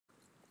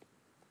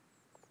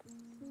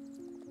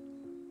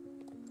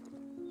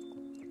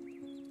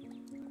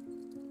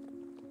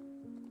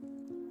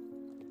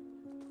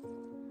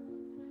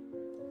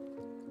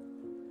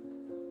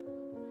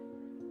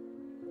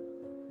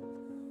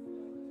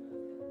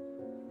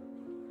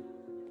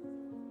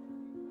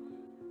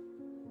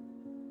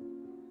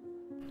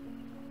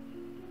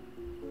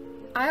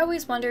I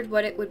always wondered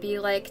what it would be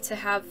like to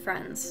have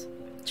friends.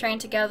 Train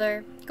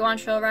together, go on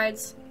trail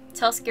rides,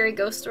 tell scary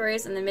ghost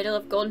stories in the middle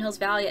of Golden Hills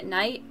Valley at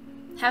night,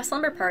 have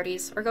slumber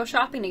parties, or go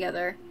shopping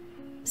together.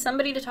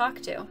 Somebody to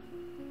talk to.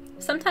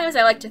 Sometimes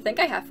I like to think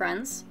I have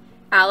friends.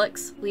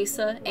 Alex,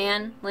 Lisa,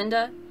 Anne,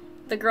 Linda,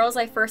 the girls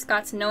I first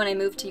got to know when I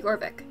moved to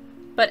Jorvik.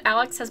 But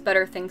Alex has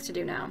better things to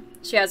do now.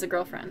 She has a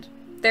girlfriend.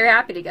 They're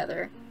happy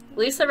together.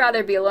 Lisa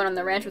rather be alone on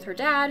the ranch with her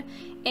dad,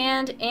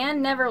 and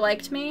Anne never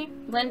liked me.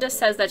 Linda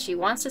says that she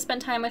wants to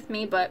spend time with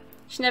me, but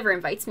she never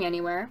invites me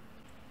anywhere.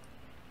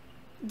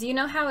 Do you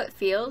know how it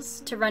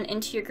feels to run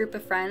into your group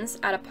of friends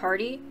at a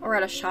party or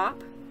at a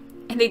shop,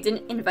 and they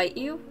didn't invite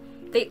you?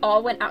 They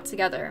all went out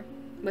together,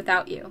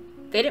 without you.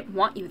 They didn't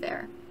want you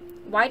there.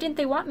 Why didn't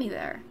they want me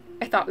there?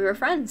 I thought we were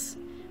friends,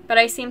 but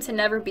I seem to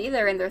never be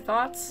there in their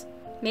thoughts.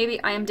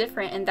 Maybe I am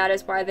different, and that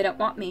is why they don't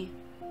want me.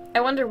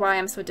 I wonder why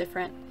I'm so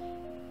different.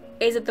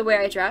 Is it the way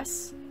I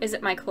dress? Is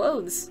it my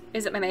clothes?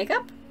 Is it my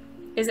makeup?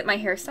 Is it my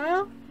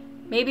hairstyle?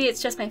 Maybe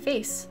it's just my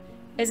face.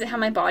 Is it how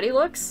my body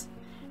looks?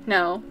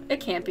 No, it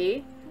can't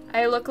be.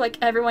 I look like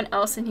everyone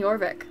else in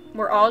Jorvik.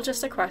 We're all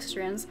just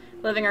equestrians,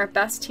 living our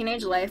best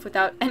teenage life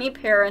without any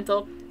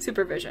parental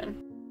supervision.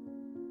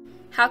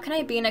 How can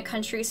I be in a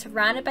country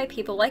surrounded by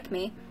people like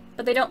me,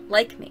 but they don't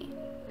like me?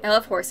 I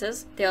love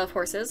horses. They love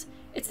horses.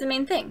 It's the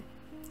main thing.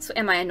 So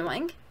am I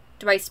annoying?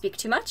 Do I speak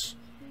too much?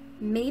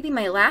 Maybe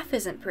my laugh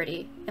isn't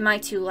pretty. Am I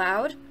too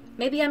loud?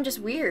 Maybe I'm just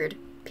weird.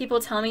 People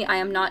tell me I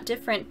am not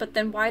different, but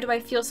then why do I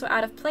feel so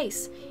out of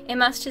place? It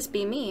must just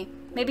be me.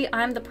 Maybe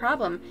I'm the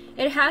problem.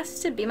 It has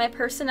to be my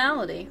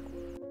personality.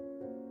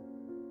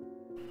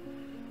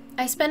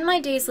 I spend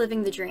my days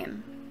living the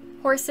dream.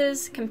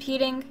 Horses,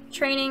 competing,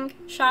 training,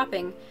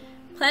 shopping,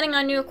 planning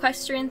on new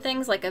equestrian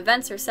things like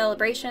events or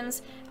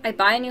celebrations. I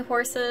buy new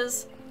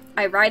horses.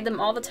 I ride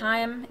them all the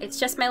time. It's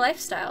just my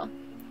lifestyle.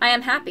 I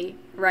am happy,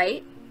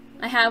 right?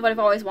 I have what I've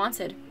always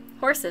wanted.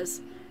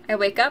 Horses. I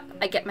wake up,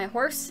 I get my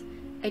horse,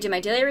 I do my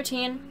daily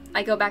routine,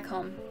 I go back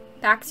home.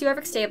 Back to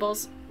Jorvik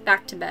stables,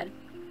 back to bed.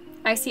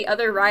 I see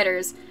other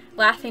riders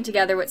laughing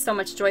together with so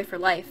much joy for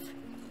life.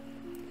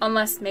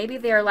 Unless maybe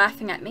they are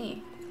laughing at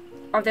me.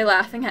 Are they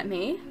laughing at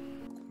me?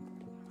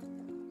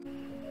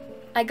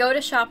 I go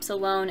to shops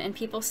alone and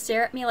people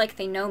stare at me like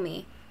they know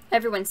me.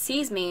 Everyone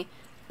sees me,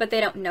 but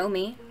they don't know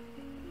me.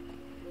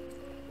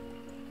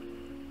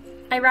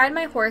 I ride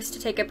my horse to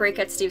take a break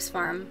at Steve's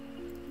farm.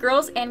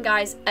 Girls and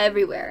guys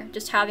everywhere,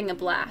 just having a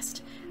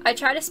blast. I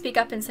try to speak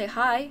up and say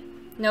hi.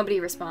 Nobody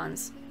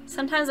responds.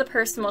 Sometimes a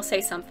person will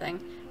say something,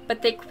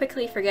 but they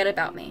quickly forget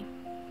about me.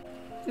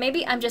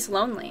 Maybe I'm just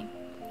lonely.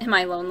 Am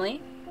I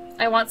lonely?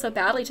 I want so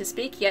badly to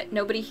speak, yet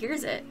nobody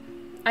hears it.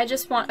 I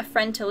just want a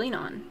friend to lean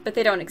on, but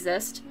they don't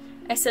exist.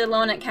 I sit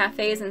alone at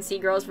cafes and see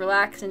girls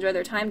relax and enjoy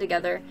their time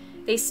together.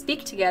 They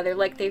speak together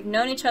like they've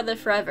known each other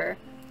forever.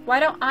 Why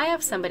don't I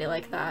have somebody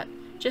like that?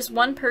 Just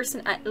one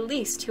person at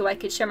least who I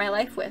could share my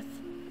life with.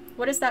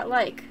 What is that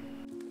like?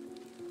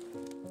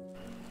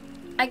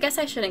 I guess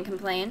I shouldn't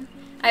complain.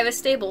 I have a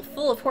stable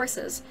full of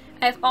horses.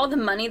 I have all the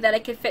money that I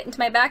could fit into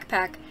my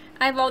backpack.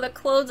 I have all the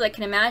clothes I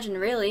can imagine,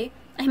 really.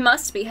 I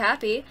must be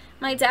happy.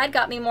 My dad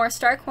got me more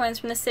star coins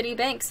from the city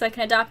bank so I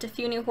can adopt a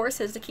few new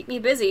horses to keep me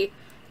busy.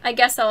 I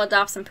guess I'll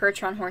adopt some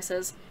Percheron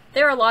horses.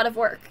 They're a lot of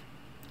work.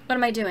 What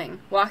am I doing?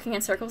 Walking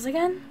in circles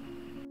again?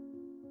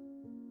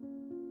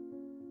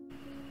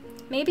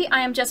 Maybe I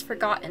am just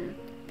forgotten.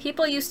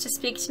 People used to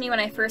speak to me when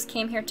I first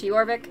came here to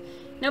Jorvik.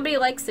 Nobody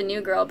likes the new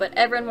girl, but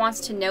everyone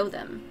wants to know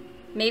them.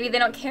 Maybe they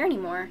don't care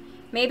anymore.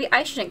 Maybe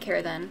I shouldn't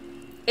care then.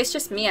 It's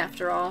just me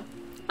after all.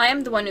 I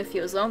am the one who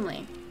feels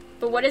lonely.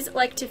 But what is it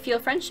like to feel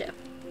friendship?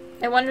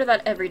 I wonder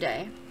that every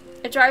day.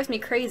 It drives me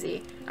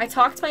crazy. I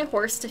talk to my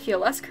horse to feel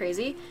less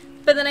crazy,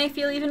 but then I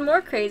feel even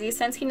more crazy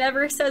since he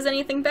never says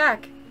anything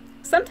back.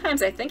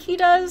 Sometimes I think he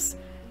does,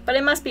 but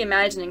I must be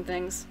imagining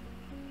things.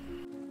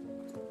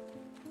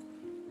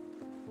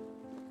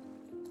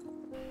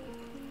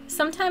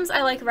 Sometimes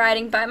I like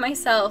riding by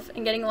myself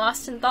and getting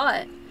lost in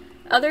thought.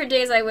 Other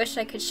days I wish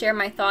I could share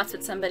my thoughts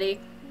with somebody,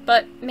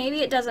 but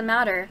maybe it doesn't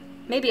matter.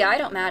 Maybe I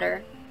don't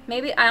matter.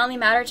 Maybe I only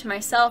matter to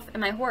myself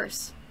and my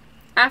horse.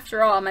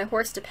 After all, my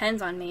horse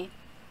depends on me.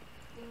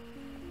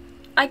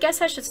 I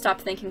guess I should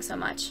stop thinking so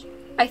much.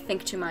 I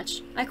think too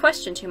much. I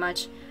question too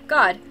much.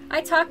 God,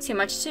 I talk too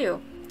much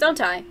too, don't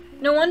I?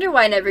 No wonder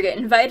why I never get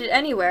invited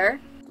anywhere.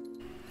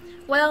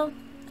 Well,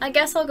 I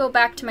guess I'll go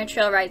back to my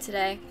trail ride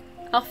today.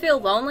 I'll feel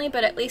lonely,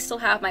 but at least I'll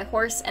have my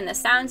horse and the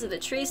sounds of the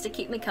trees to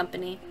keep me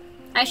company.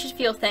 I should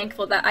feel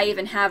thankful that I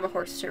even have a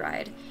horse to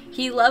ride.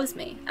 He loves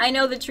me. I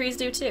know the trees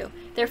do too.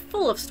 They're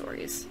full of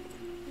stories.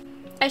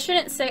 I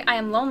shouldn't say I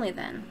am lonely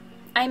then.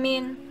 I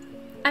mean,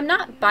 I'm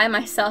not by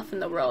myself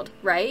in the world,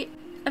 right?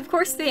 Of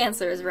course the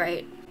answer is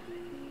right.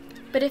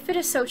 But if it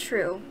is so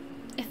true,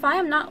 if I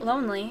am not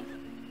lonely,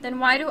 then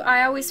why do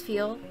I always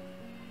feel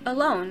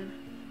alone?